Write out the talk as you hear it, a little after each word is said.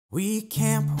We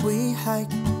camp, we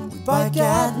hike, we bike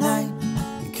at night,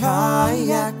 we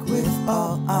kayak with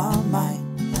all our might.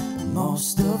 But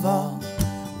most of all,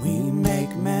 we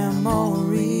make memories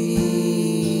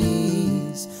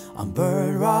on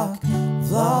BirdRock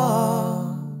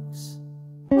Vlogs.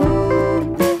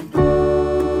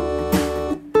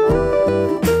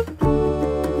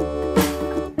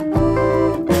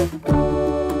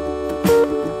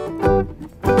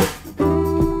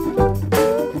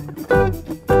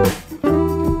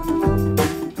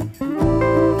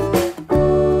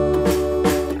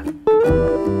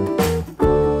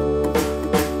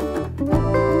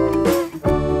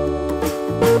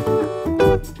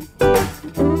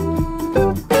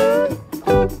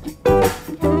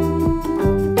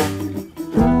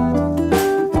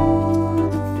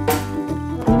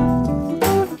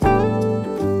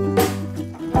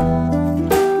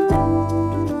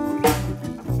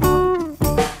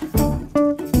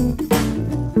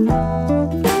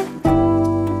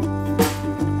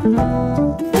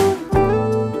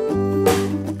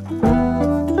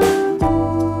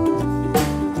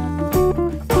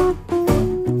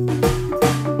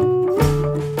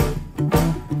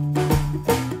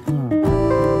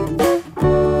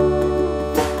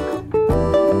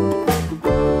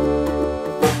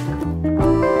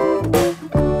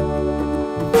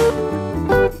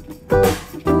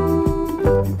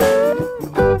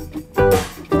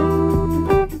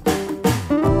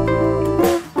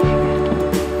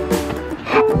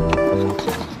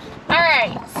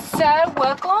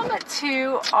 Welcome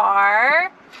to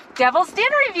our Devil's Den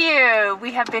review.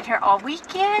 We have been here all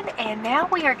weekend and now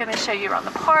we are going to show you around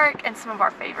the park and some of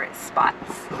our favorite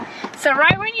spots. So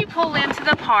right when you pull into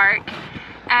the park,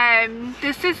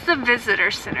 this is the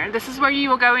visitor center. This is where you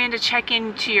will go in to check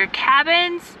into your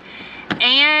cabins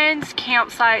and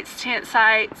campsites, tent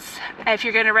sites. If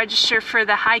you're going to register for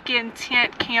the hiking,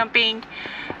 tent camping,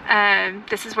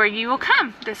 this is where you will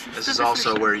come. This is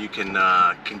also where you can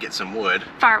get some wood.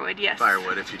 Firewood, yes.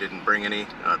 Firewood if you didn't bring any.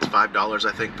 It's $5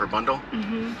 I think per bundle.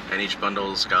 And each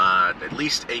bundle's got at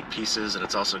least 8 pieces, and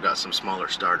it's also got some smaller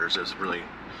starters. It's really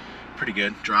pretty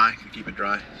good. Dry, you keep it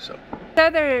dry. So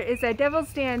there is a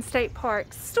Devil's Den State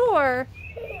Park store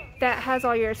that has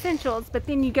all your essentials, but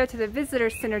then you go to the visitor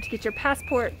center to get your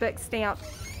passport, book stamp,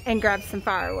 and grab some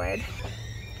firewood.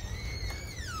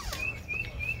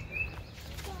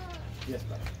 Yes,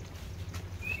 buddy.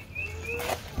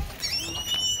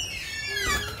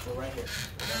 We're right here.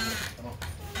 Come on.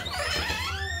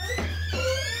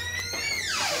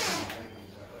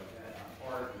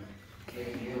 They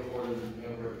can deal where the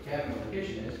cabin or the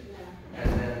kitchen is, and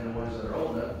then the ones that are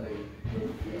old enough, they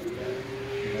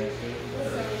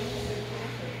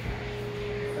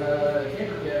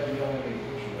camper cabin, you don't have any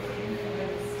kitchen,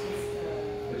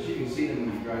 but you can see them when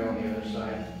you drive on the other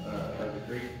side of the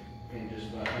creek. And just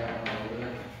about half over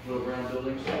there, little brown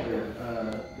buildings.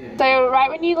 So right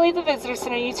when you leave the visitor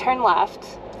center, you turn left,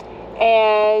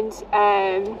 and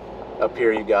up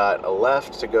here you got a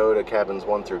left to go to cabins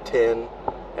 1 through 10,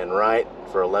 and right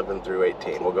for 11 through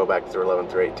 18. We'll go back through 11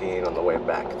 through 18 on the way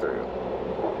back through.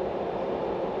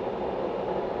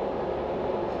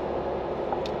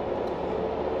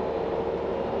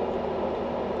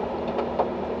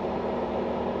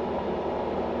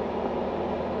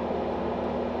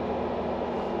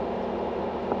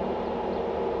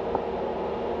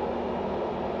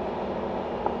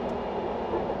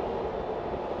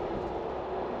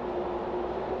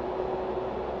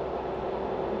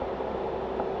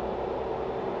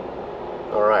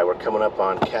 Alright, we're coming up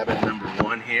on cabin number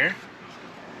 1 here.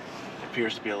 It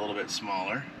appears to be a little bit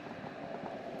smaller.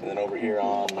 And then over here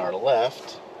on our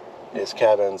left is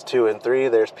cabins 2 and 3.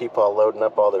 There's people loading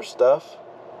up all their stuff.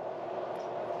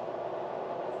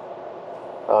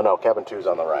 Oh no, cabin 2's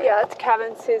on the right. yeah, it's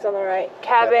cabin 2's on the right.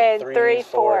 Cabin 3,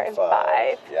 4, and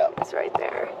 5. Yep. It's right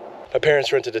there. My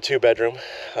parents rented a 2-bedroom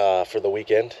for the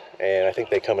weekend, and I think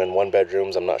they come in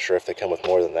 1-bedrooms. I'm not sure if they come with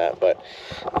more than that, but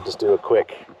I'll just do a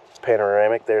quick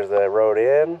panoramic. There's the road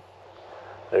in.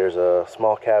 There's a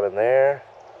small cabin there.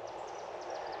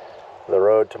 The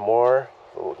road to more.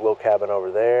 A little cabin over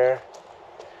there.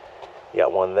 You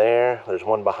got one there. There's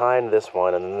one behind this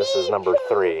one, and then this is number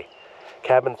 3.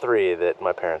 Cabin 3 that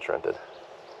my parents rented.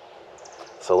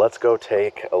 So let's go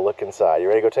take a look inside. You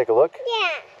ready to go take a look? Yeah.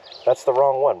 That's the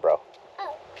wrong one, bro.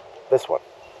 Oh. This one.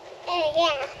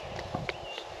 Yeah.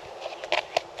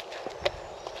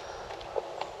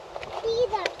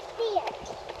 These are stairs.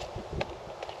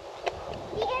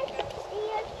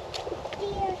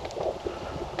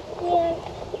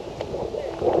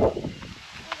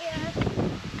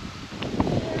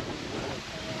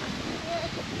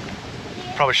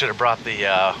 Probably should have brought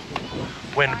the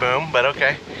wind boom, but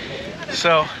okay.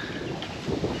 So,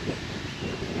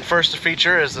 first to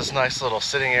feature is this nice little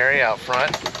sitting area out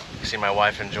front. You see my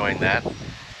wife enjoying that.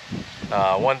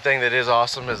 One thing that is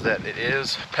awesome is that it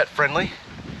is pet friendly,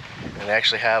 and they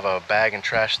actually have a bag and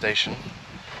trash station.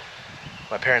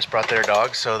 My parents brought their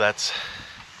dogs, so that's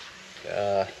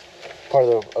part of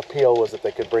the appeal was that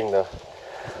they could bring the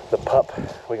pup.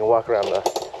 We can walk around the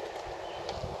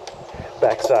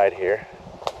back side here,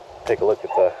 take a look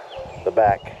at the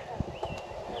back.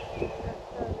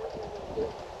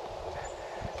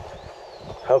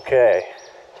 Okay.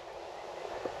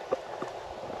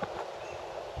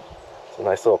 It's a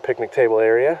nice little picnic table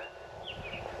area,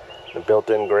 the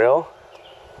built-in grill.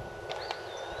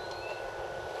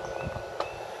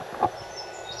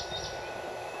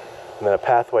 And then a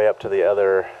pathway up to the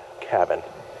other cabin.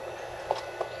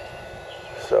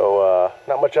 So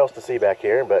not much else to see back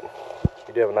here, but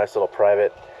you do have a nice little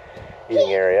private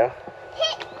eating area.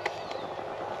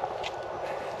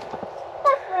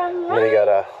 And then you got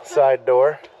a side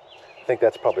door. I think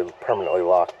that's probably permanently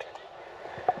locked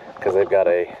because they've got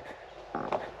a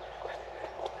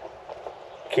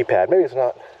keypad. Maybe it's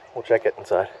not. We'll check it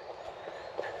inside.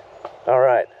 All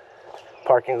right,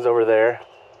 parking's over there.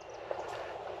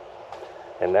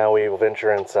 And now we will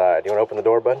venture inside. You want to open the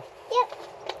door, bud? Yep.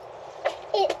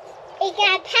 It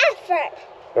got a password.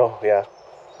 Oh, yeah.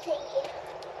 Thank you.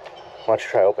 Why don't you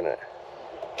try opening it?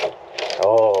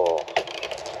 Oh.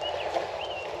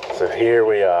 So here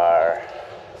we are.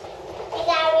 You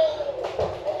got a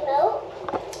remote?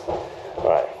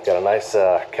 Alright, got a nice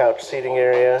couch seating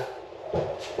area.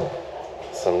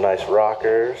 Some nice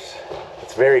rockers.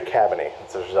 It's very cabiny.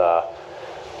 There's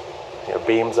you know,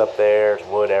 beams up there, there's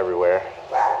wood everywhere.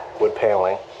 Wood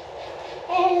paneling.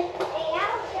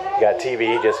 Got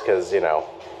TV just because, you know,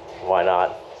 why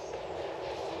not?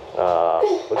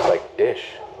 Looks like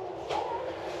dish.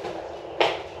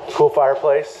 Cool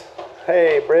fireplace.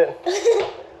 Hey, Britt.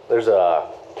 There's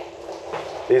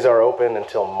these are open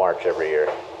until March every year.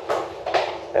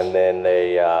 And then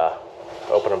they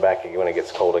open them back again when it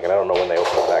gets cold again. I don't know when they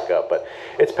open it back up, but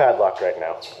it's padlocked right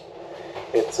now.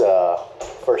 It's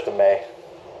 1st of May.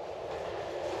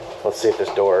 Let's see if this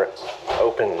door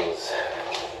opens.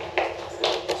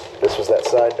 This was that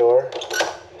side door,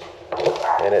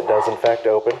 and it does in fact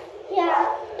open.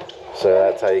 Yeah. So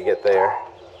that's how you get there.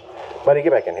 Buddy,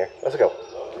 get back in here. Let's go.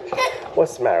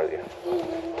 What's the matter with you?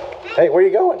 Hey, where are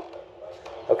you going?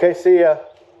 Okay, see ya.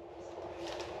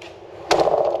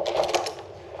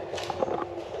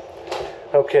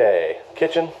 Okay,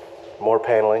 kitchen, more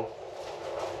paneling,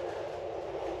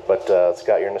 but it's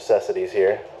got your necessities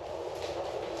here.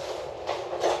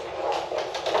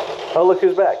 Oh, look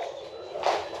who's back.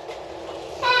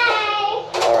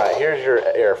 Hi. All right, here's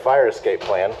your fire escape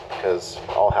plan, because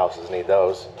all houses need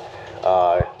those.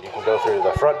 You can go through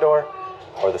the front door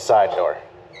or the side door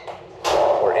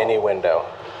or any window.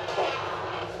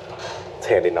 It's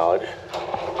handy knowledge.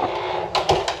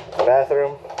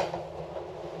 Bathroom.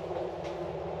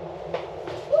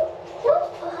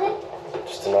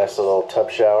 Just a nice little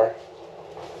tub shower.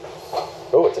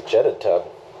 Oh, it's a jetted tub.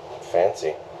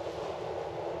 Fancy.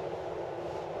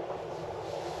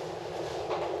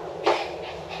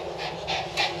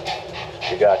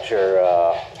 You got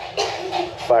your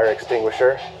fire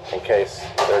extinguisher in case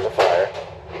there's a fire.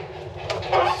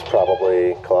 This is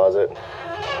probably closet.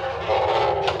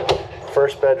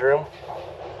 First bedroom.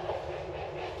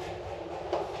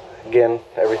 Again,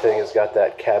 everything has got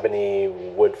that cabiny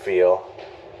wood feel.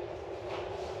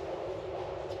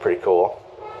 It's pretty cool.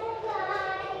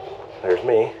 There's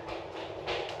me.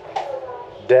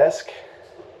 Desk.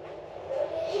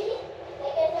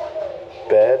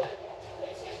 Bed.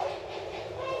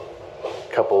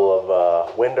 Couple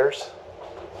of windows.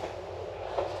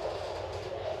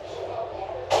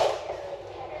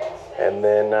 And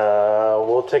then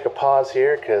we'll take a pause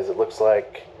here because it looks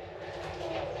like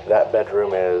that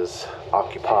bedroom is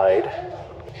occupied.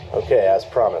 Okay, as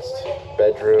promised,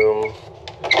 bedroom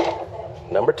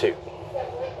number 2.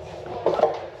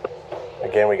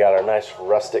 Again, we got our nice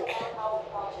rustic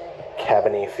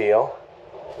cabiny feel.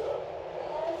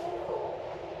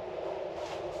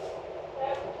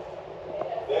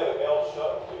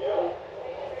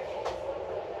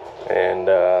 And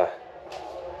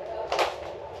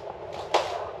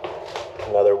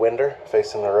another window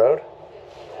facing the road.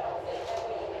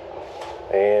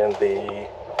 And the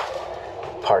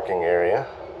parking area.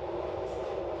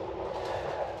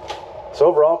 So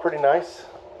overall, pretty nice.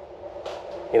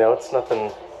 You know, it's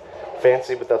nothing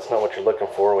fancy, but that's not what you're looking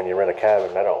for when you rent a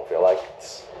cabin. I don't feel like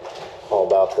it's all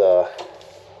about the...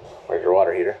 Where's your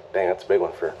water heater? Dang, that's a big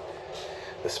one for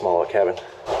this small a cabin.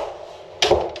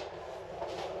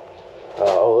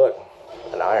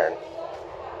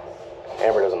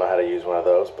 of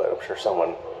those, but I'm sure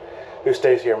someone who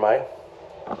stays here might.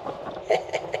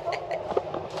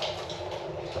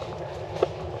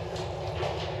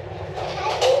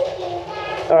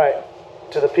 All right,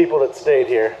 to the people that stayed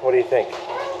here, what do you think?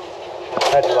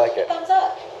 How'd you like it? Thumbs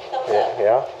up. Thumbs Yeah, up.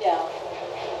 yeah? Yeah.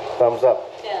 Thumbs up.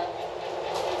 Yeah.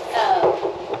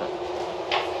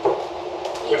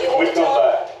 You do have We to come tell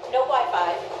back. them no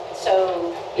Wi-Fi.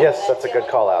 So. Yes, that's a good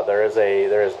call out. There is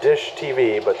Dish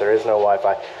TV, but there is no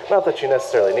Wi-Fi. Not that you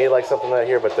necessarily need like something like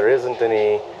here, but there isn't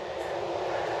any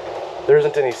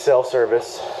cell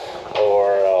service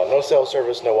or no cell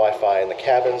service, no Wi-Fi in the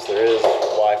cabins. There is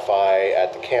Wi-Fi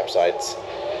at the campsites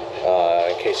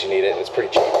in case you need it. It's pretty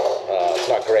cheap. It's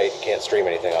not great. You can't stream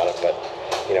anything on it, but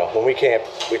you know, when we camp,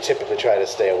 we typically try to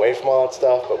stay away from all that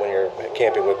stuff. But when you're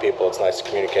camping with people, it's nice to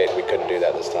communicate. We couldn't do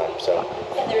that this time, so.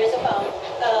 And there is a phone.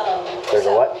 There's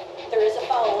a what? There is a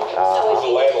phone. So if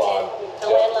you need landline. a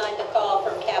landline to call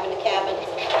from cabin to cabin.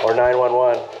 Or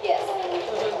 911. Yes.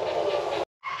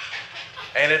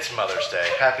 And it's Mother's Day.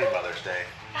 Happy Mother's Day.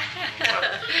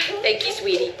 Thank you,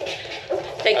 sweetie.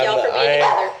 Thank y'all for being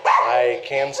together. I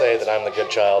can say that I'm the good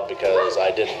child because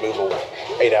I didn't move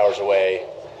 8 hours away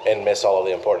and miss all of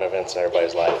the important events in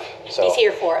everybody's life. So He's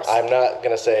here for us. I'm not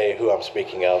going to say who I'm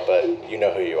speaking of, but you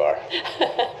know who you are.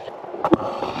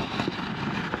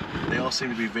 They all seem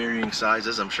to be varying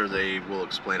sizes. I'm sure they will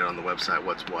explain it on the website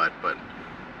what's what, but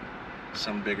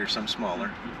some bigger, some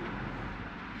smaller.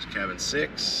 There's cabin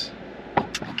 6.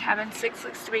 Cabin 6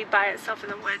 looks to be by itself in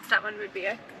the woods. That one would be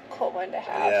a cool one to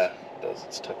have. Yeah, it does.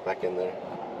 It's tucked back in there.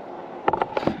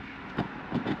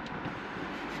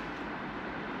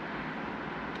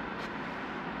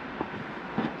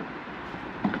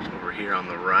 Over here on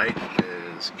the right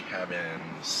is cabin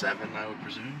 7, I would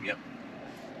presume. Yep.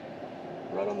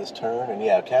 Right on this turn, and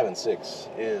yeah, cabin 6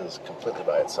 is completely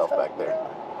by itself back there.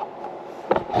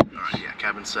 Alright, yeah,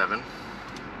 cabin 7.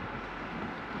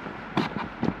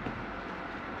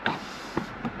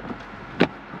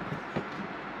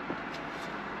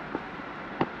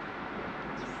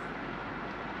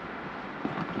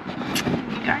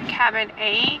 You got cabin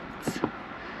 8.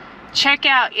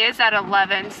 Checkout is at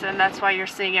 11, so that's why you're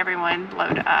seeing everyone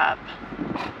load up.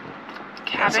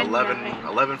 Yes, Cabin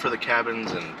 11 for the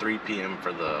cabins and 3 p.m.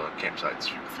 for the campsites.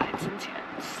 Campsites and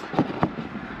tents.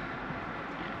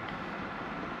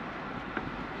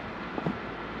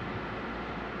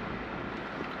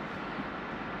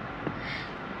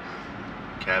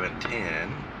 Cabin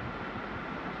 10,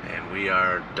 and we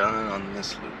are done on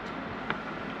this loop.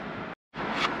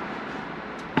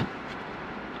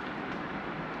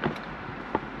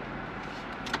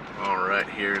 Alright,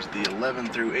 here's the 11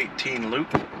 through 18 loop.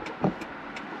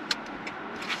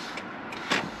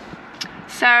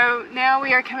 So now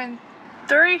we are coming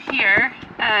through here.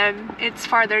 It's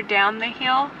farther down the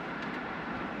hill.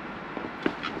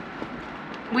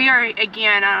 We are,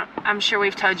 again, I'm sure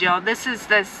we've told y'all, this is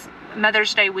this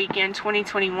Mother's Day weekend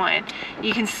 2021.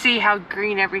 You can see how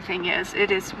green everything is.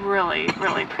 It is really,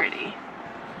 really pretty.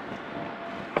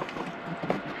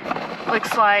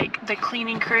 Looks like the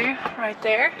cleaning crew right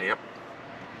there. Yep.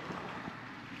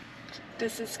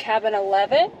 This is cabin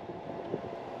 11.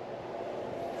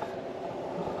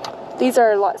 These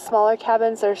are a lot smaller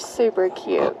cabins. They're super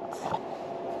cute.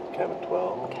 Cabin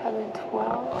 12. Cabin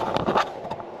 12.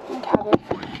 And cabin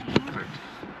 14. Perfect.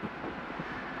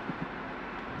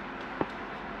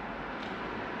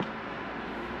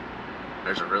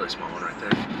 There's a really small one right there.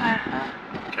 Uh-huh.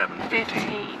 Cabin 15.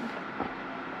 15.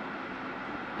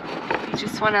 You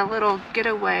just want a little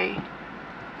getaway.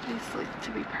 These look to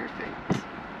be perfect.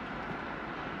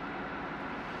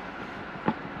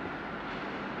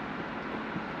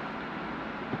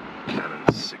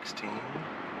 Cabin 16.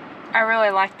 I really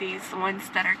like these, the ones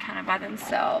that are kind of by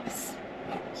themselves.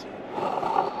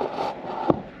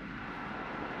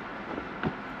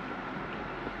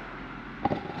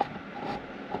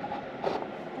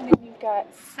 And then you've got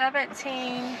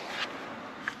 17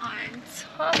 on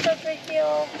top of the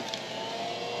hill.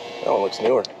 That one looks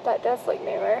newer. That does look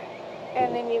newer.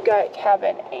 And then you've got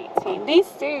cabin 18. These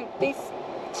two These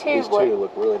two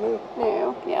look really new.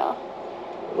 new, yeah.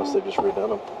 Unless they've just redone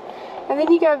them. And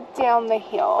then you go down the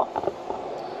hill.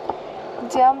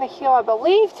 Down the hill, I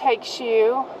believe, takes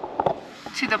you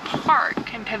to the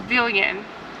park and pavilion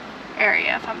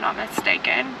area, if I'm not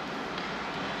mistaken.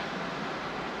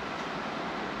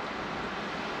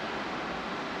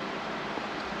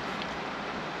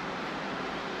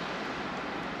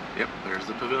 Yep, there's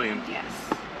the pavilion. Yes.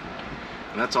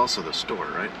 And that's also the store,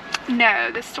 right?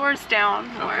 No, the store's down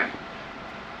more. Okay.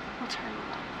 We'll turn it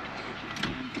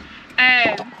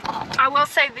on. I will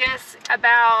say this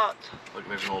about Look,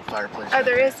 there's an old fireplace. Oh,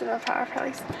 there is a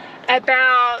fireplace.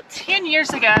 About 10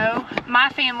 years ago, my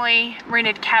family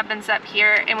rented cabins up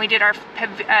here and we did our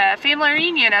family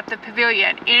reunion at the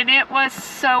pavilion, and it was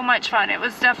so much fun. It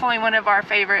was definitely one of our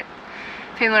favorite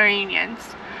family reunions.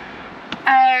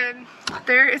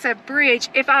 There is a bridge,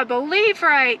 if I believe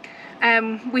right.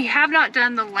 We have not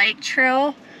done the lake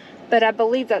trail, but I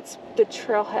believe that's the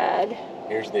trailhead.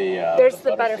 Here's the there's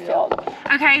the Butterfield.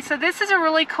 Okay, so this is a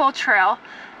really cool trail.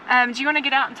 Do you want to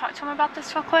get out and talk to them about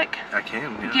this real quick? I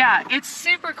can, yeah. Yeah, it's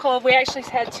super cool. We actually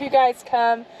had 2 guys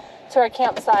come to our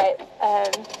campsite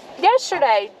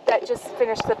yesterday that just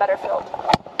finished the Butterfield.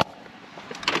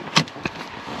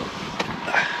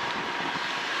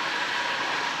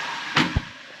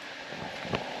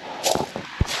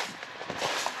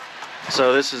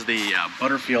 So this is the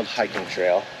Butterfield hiking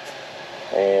trail,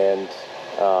 and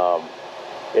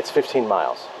it's 15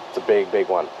 miles. It's a big, big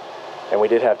one. And we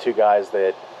did have 2 guys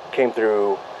that came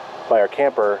through by our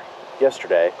camper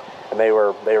yesterday, and they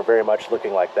were very much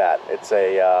looking like that. It's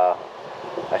a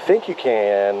I think you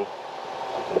can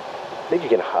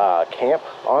camp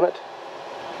on it.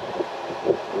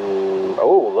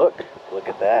 Oh, look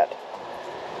at that.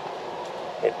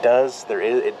 It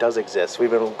does exist. We've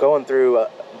been going through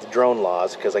the drone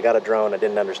laws because I got a drone. I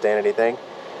didn't understand anything,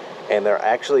 and there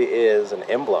actually is an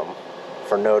emblem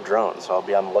for no drones, so I'll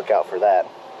be on the lookout for that.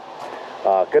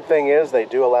 Good thing is they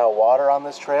do allow water on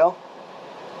this trail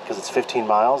because it's 15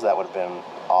 miles. That would have been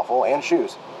awful, and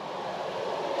shoes.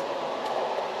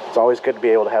 It's always good to be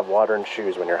able to have water and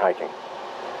shoes when you're hiking.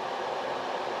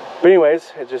 But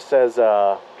anyways, it just says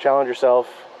challenge yourself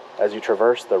as you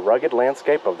traverse the rugged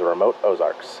landscape of the remote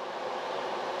Ozarks.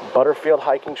 Butterfield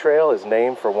Hiking Trail is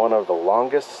named for one of the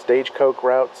longest stagecoach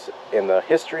routes in the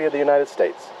history of the United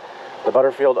States, the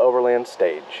Butterfield Overland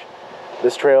Stage.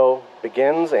 This trail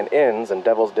begins and ends in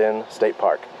Devil's Den State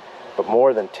Park, but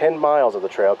more than 10 miles of the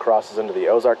trail crosses into the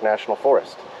Ozark National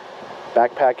Forest.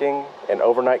 Backpacking and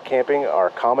overnight camping are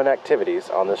common activities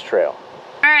on this trail.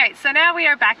 All right, so now we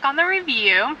are back on the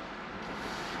review,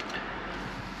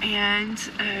 and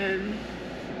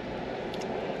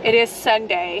it is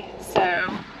Sunday, so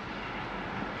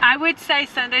I would say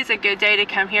Sunday's a good day to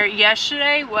come here.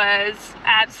 Yesterday was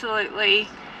absolutely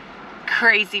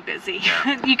crazy busy.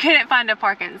 Yeah. You couldn't find a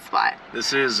parking spot.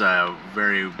 This is a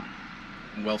very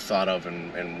well thought of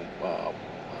and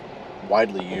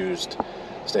widely used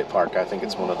state park. I think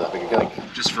it's one of the,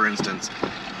 like, just for instance,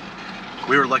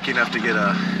 we were lucky enough to get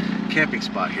a camping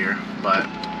spot here, but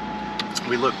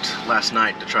we looked last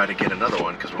night to try to get another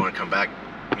one because we want to come back,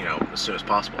 you know, as soon as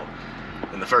possible.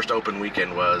 And the first open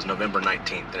weekend was November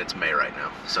 19th, and it's May right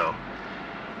now, so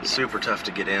super tough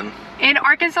to get in. In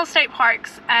Arkansas State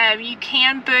Parks, you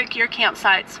can book your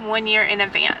campsites 1 year in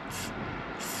advance,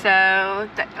 so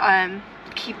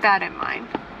keep that in mind.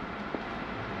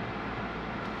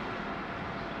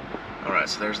 All right,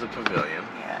 so there's the pavilion.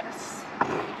 Yes.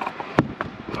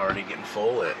 Already getting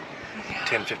full at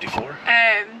 10:54.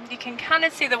 You can kind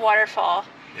of see the waterfall.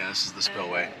 Yeah, this is the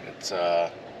spillway. It's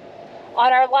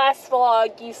on our last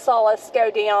vlog, you saw us go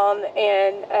down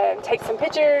and take some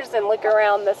pictures and look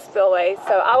around the spillway.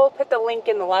 So I will put the link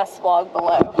in the last vlog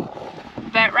below.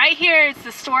 But right here is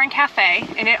the store and cafe,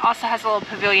 and it also has a little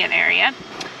pavilion area.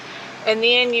 And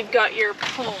then you've got your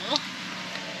pool.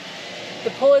 The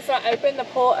pool is not open. The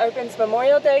pool opens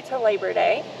Memorial Day to Labor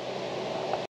Day.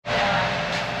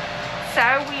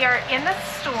 So we are in the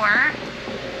store,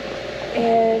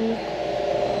 and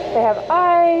they have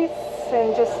ice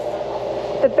and just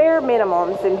the bare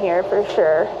minimums in here for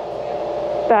sure.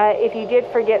 But if you did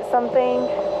forget something,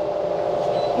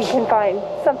 you can find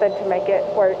something to make it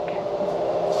work.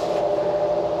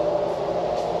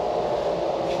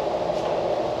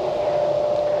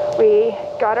 We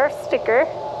got our sticker.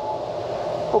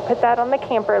 We'll put that on the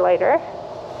camper later.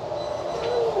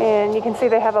 And you can see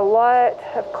they have a lot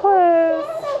of clothes,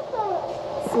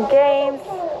 some games.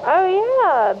 Oh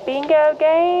yeah, bingo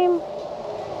game.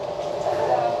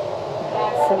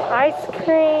 Some ice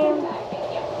cream.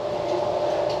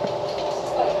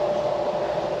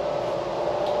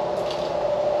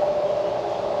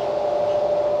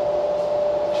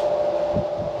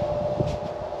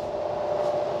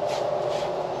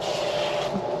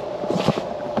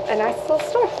 A nice little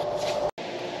store.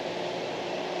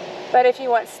 But if you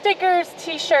want stickers,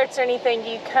 t-shirts, or anything,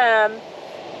 you come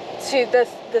to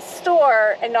the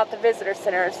store and not the visitor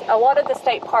centers. A lot of the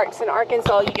state parks in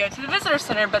Arkansas, you go to the visitor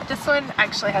center, but this one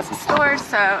actually has a store,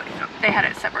 so they had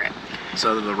it separate.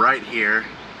 So to the right here,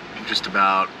 just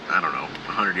about, I don't know,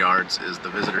 100 yards is the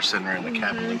visitor center and the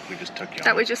cabin loop we just took you on.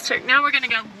 That we just took. Now we're gonna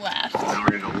go left. Now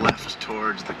we're gonna go left towards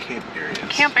towards the camp areas.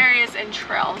 Camp areas and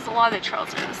trails. A lot of the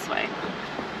trails are this way.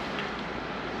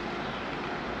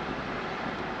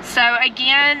 So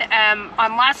again,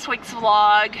 on last week's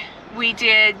vlog, we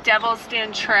did Devil's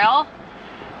Den Trail.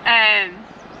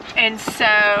 And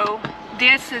so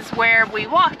this is where we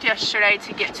walked yesterday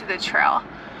to get to the trail.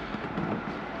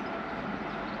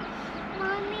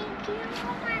 Mommy, do you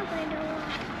know my window?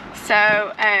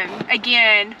 So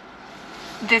again,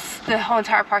 the whole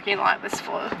entire parking lot was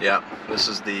full. Yeah, this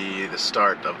is the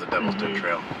start of the Devil's Den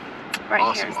Trail. Right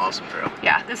Awesome, here. awesome trail.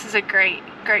 Yeah, this is a great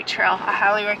trail. I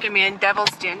highly recommend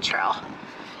Devil's Den Trail.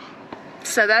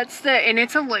 So that's and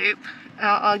it's a loop.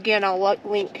 Again, I'll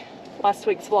link last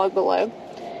week's vlog below.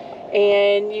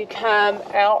 And you come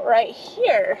out right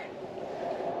here.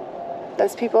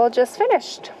 Those people just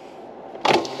finished.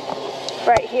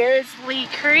 Right here is Lee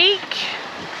Creek.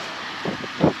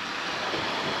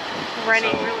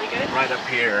 Running really good. Right up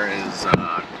here is,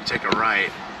 you take a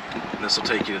right, and this will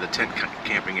take you to the tent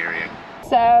camping area.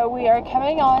 So we are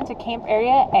coming on to Camp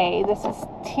Area A. This is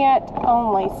tent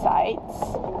only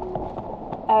sites.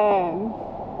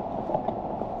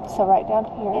 So right down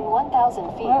here. In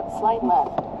 1,000 feet, Whoops. slide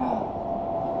left.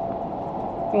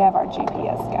 We have our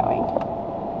GPS going.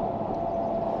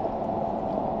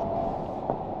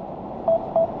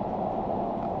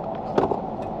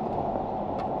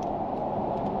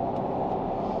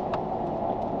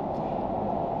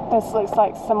 This looks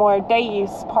like some more day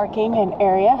use parking and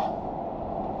area.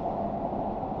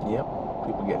 Yep,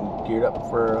 people getting geared up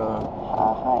for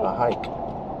a hike.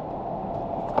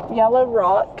 Yellow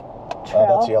Rock Trail.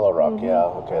 Oh, that's Yellow Rock, yeah.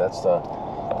 Okay, that's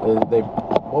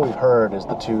what we've heard is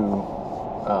the two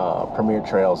premier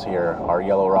trails here are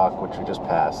Yellow Rock, which we just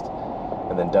passed,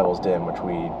 and then Devil's Den, which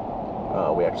we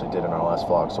actually did in our last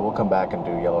vlog. So we'll come back and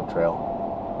do Yellow Trail.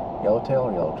 Yellowtail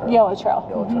or Yellow Trail? Yellow Trail.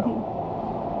 Yellow Trail.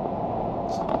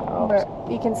 But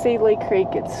you can see Lee Creek,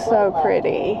 it's so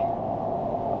pretty.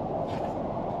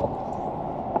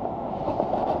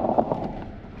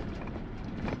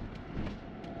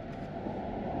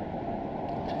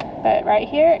 But right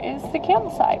here is the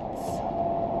campsites.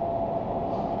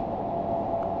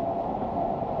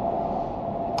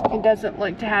 It doesn't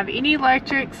look to have any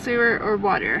electric, sewer, or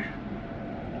water.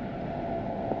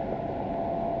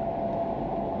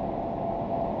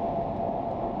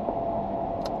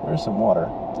 There's some water,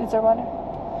 Is there water?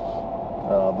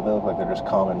 but they look like they're just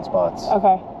common spots.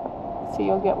 Okay. So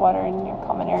you'll get water in your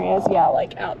common areas. Yeah,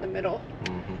 like out in the middle.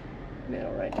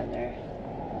 Middle right down there.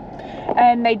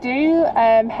 And they do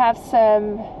have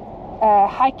some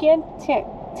hike-in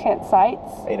tent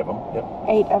sites. 8 of them, yep.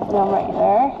 8 of them right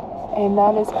there. And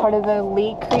that is part of the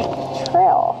Lee Creek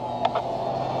Trail.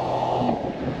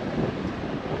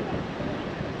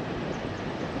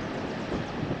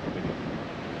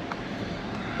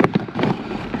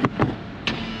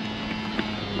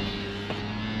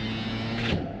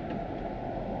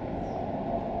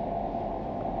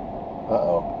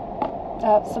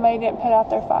 Uh-oh. Somebody didn't put out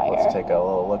their fire. Let's take a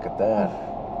little look at that.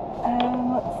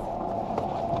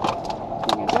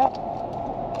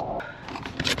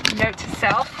 Note to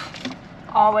self,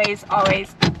 always,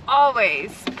 always,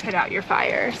 always put out your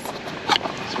fires.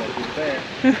 That's what it is there.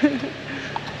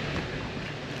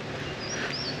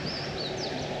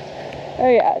 Oh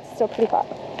yeah, it's still pretty hot.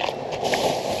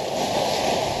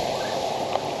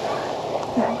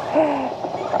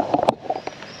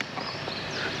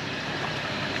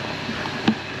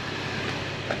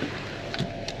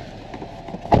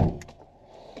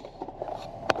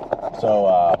 So,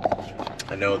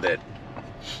 I know that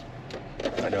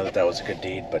that was a good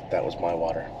deed, but that was my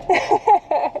water.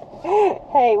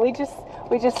 Hey, we just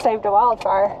saved a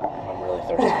wildfire. I'm really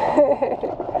thirsty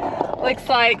now. Looks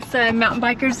like some mountain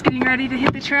bikers getting ready to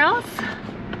hit the trails.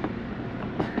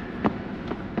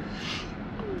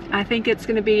 I think it's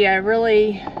going to be a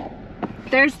really...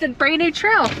 There's the brand new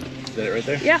trail. Is that it right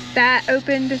there? Yeah, that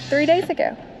opened 3 days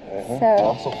ago. So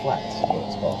Also Flats is what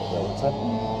it's called. Is that what it's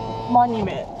called?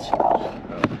 Monument Trail.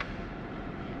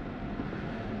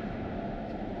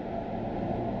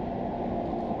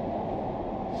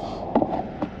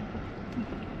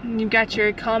 You've got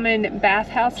your common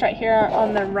bathhouse right here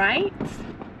on the right.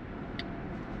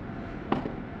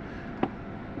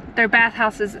 Their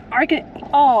bathhouses,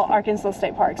 all Arkansas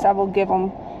State Parks, I will give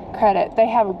them credit. They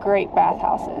have great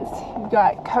bathhouses. You've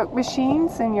got Coke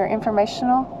machines in your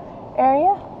informational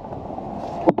area.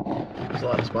 There's a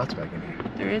lot of spots back in here.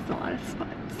 There is a lot of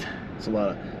spots. It's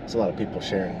a lot of people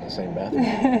sharing the same bathroom.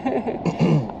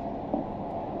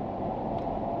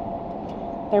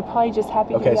 They're probably just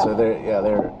happy to Okay, be out. so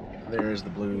there's the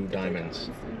blue diamonds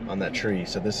on that tree.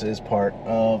 So this is part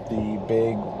of the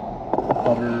big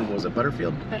was it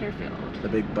Butterfield? Butterfield. The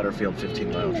big Butterfield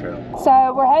 15-mile trail.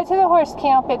 So we're headed to the horse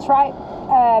camp. It's right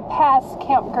past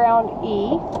Campground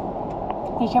E.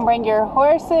 You can bring your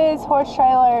horses, horse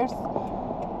trailers,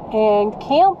 and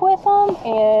camp with them.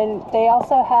 And they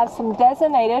also have some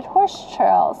designated horse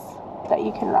trails that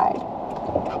you can ride.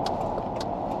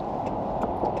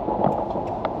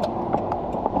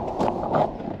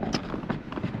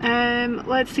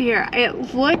 Let's see here.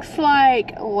 It looks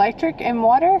like electric and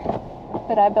water,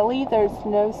 but I believe there's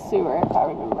no sewer if I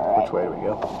remember right. Which way do we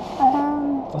go?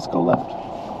 Let's go left.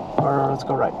 Or let's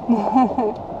go right.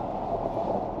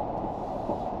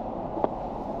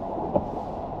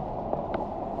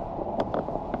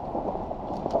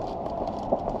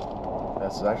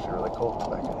 This is actually really cool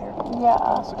back in here.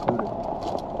 Yeah. Secluded.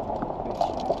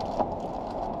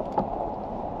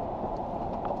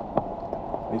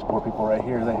 These poor people right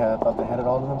here, thought they had it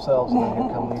all to themselves, and then here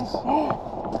come these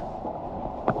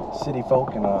city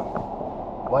folk in a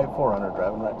white 4Runner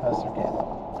driving right past their camp.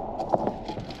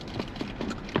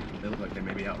 They look like they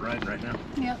may be out riding right now.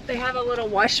 Yeah, they have a little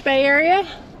wash bay area.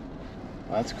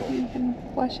 Oh, that's cool. You can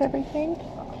wash everything.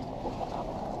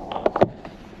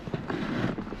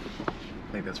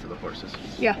 I think that's for the horses.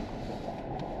 Yeah.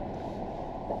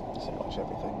 Just wash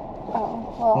everything.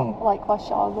 Oh, well, like wash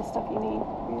all the stuff you need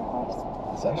for your horse.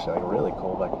 It's actually like really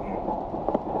cool back in here.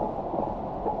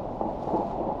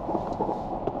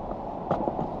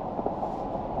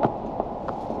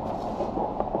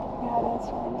 Yeah, it is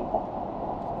really neat.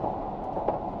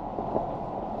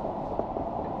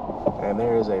 And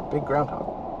there is a big groundhog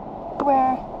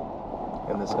Where?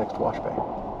 in this next wash bay.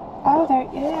 Oh, there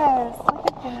is. Look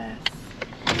at this.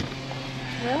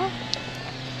 Well,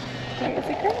 there is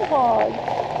a groundhog.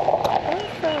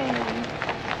 Awesome.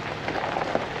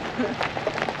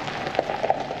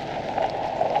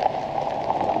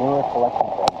 Newer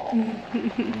collection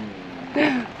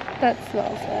thing. That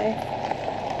smells nice.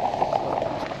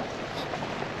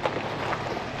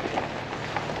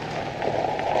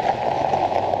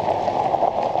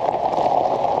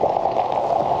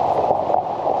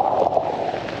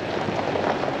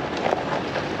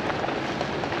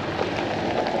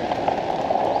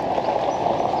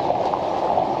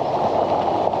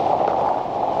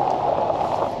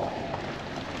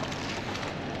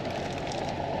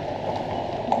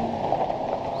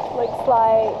 Looks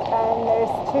like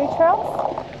there's 2 trails.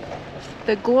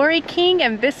 The Glory King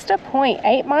and Vista Point,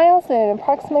 8 miles and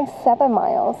approximately 7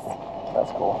 miles.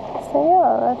 That's cool. So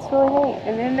yeah, that's really neat.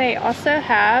 And then they also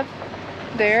have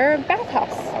their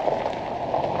bathhouse.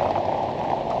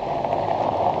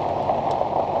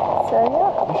 So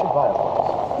We should buy a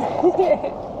horse. yeah,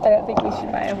 I don't think we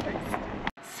should buy a horse.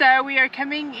 So we are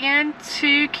coming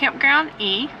into Campground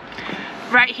E.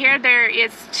 Right here there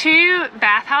is 2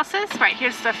 bathhouses. Right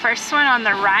here's the first one on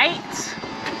the right.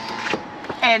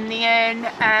 And then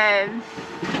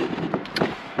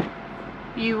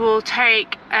you will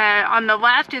take, on the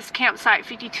left is campsite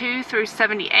 52 through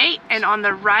 78, and on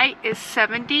the right is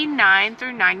 79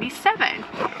 through 97.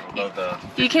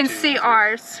 You can see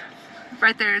ours.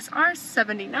 Right there is ours,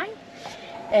 79.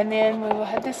 And then we will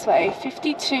head this way.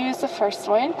 52 is the first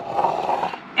one.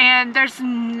 And there's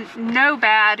no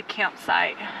bad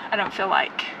campsite, I don't feel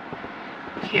like,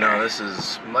 here. No, this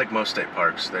is like most state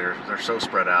parks. They're so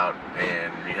spread out,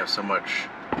 and you have so much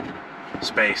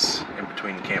space in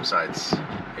between campsites.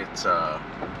 It's there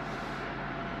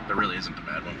really isn't a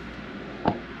bad one.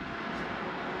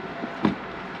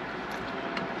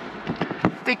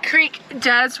 The creek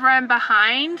does run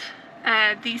behind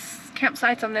these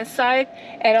campsites on this side,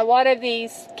 and a lot of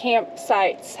these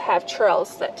campsites have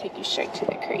trails that take you straight to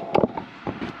the creek.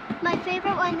 My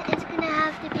favorite one is gonna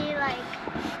have to be like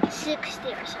 60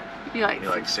 or something. You like, You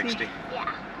like 60?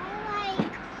 Yeah. I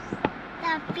like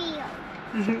the field.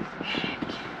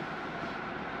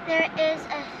 There is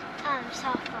a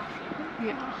softball field.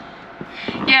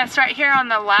 Yeah. Yes, right here on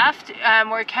the left,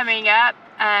 we're coming up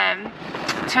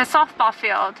to a softball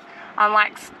field. On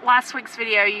last week's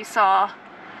video, you saw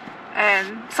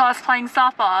us playing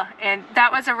softball, and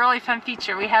that was a really fun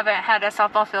feature. We haven't had a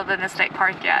softball field in a state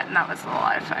park yet, and that was a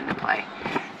lot of fun to play.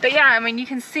 But yeah, I mean, you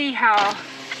can see how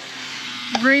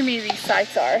roomy these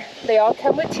sites are. They all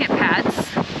come with tent pads.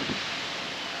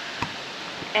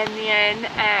 And then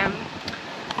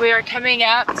we are coming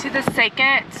up to the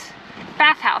second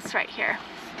bathhouse right here.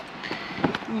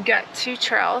 You got 2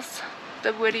 trails,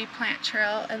 the Woody Plant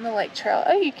Trail and the Lake Trail.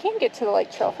 Oh, you can get to the Lake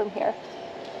Trail from here.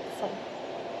 So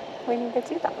we need to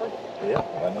do that one. Yeah,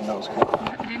 I didn't know it was cool.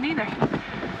 I didn't either.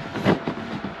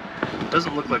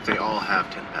 Doesn't look like they all have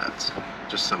tent pads.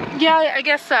 Just some of them. Yeah, I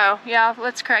guess so. Yeah,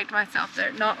 let's correct myself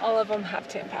there. Not all of them have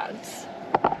tent pads.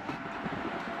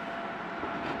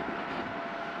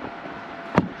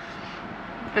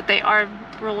 but they are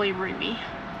really roomy.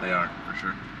 They are, for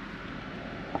sure.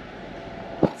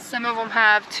 Some of them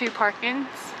have 2 parkings.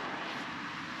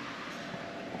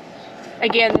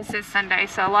 Again, this is Sunday,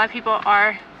 so a lot of people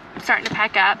are starting to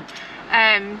pack up.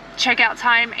 Checkout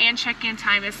time and check-in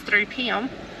time is 3 p.m.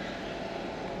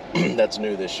 That's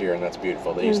new this year, and that's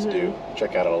beautiful. They used to do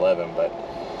checkout at 11, but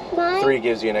 3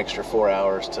 gives you an extra 4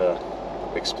 hours to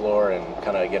explore and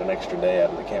kind of get an extra day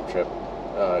out of the camp trip,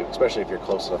 especially if you're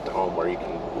close enough to home where you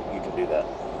can do that.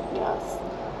 Yes.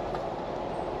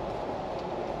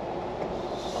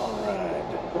 All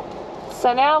right.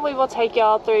 So now we will take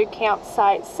y'all through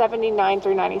campsite 79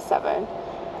 through 97.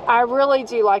 I really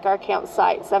do like our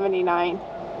campsite 79.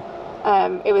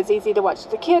 It was easy to watch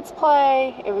the kids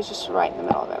play. It was just right in the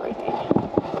middle of everything.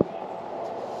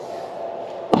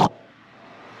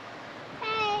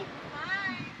 Hey.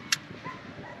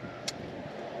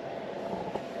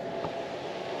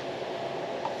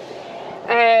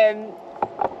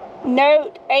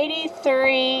 Note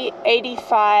 83,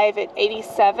 85, and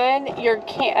 87,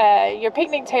 your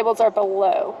picnic tables are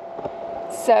below.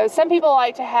 So some people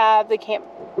like to have the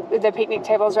picnic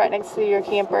tables right next to your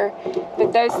camper,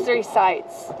 but those 3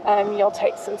 sites, you'll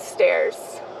take some stairs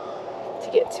to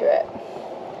get to it.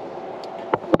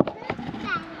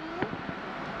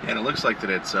 And it looks like that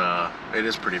it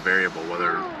is pretty variable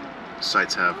whether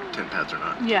sites have tent pads or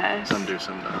not. Yes. Some do,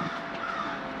 some don't.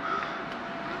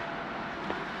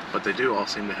 But they do all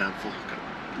seem to have full hookup.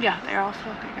 Yeah, they're all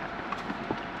full hookup.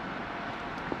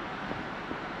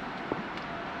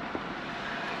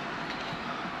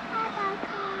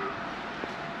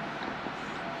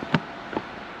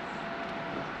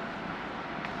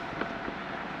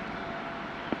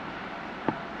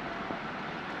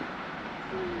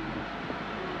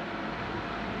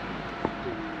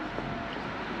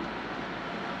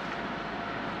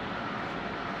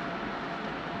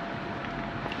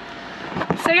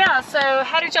 So yeah, so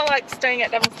how did y'all like staying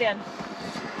at Devil's Den?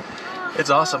 It's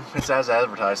awesome. It's as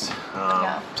advertised.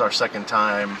 Yeah. It's our second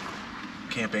time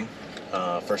camping,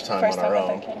 first time on our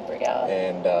own, Camper, yeah.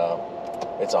 and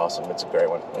it's awesome. It's a great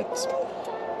one. It's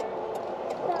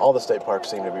all the state parks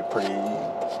seem to be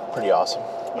pretty awesome,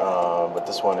 but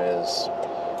this one it's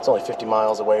only 50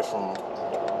 miles away from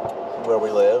where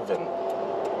we live, and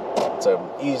it's an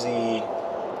easy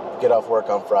get off work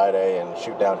on Friday and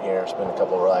shoot down here, spend a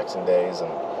couple of relaxing days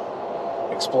and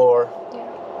explore.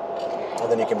 Yeah.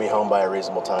 And then you can be home by a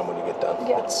reasonable time when you get done.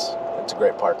 Yeah. It's a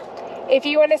great park. If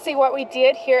you want to see what we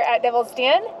did here at Devil's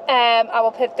Den, I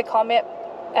will put the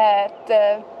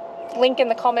link in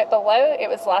the comment below. It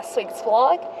was last week's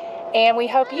vlog, and we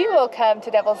hope you will come to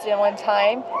Devil's Den one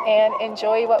time and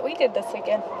enjoy what we did this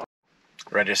weekend.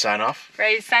 Ready to sign off?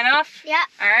 Ready to sign off? Yeah.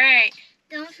 All right.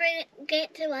 Don't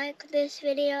forget to like this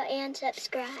video and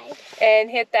subscribe. And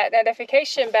hit that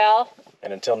notification bell.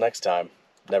 And until next time,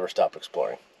 never stop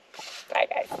exploring. Bye,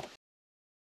 guys.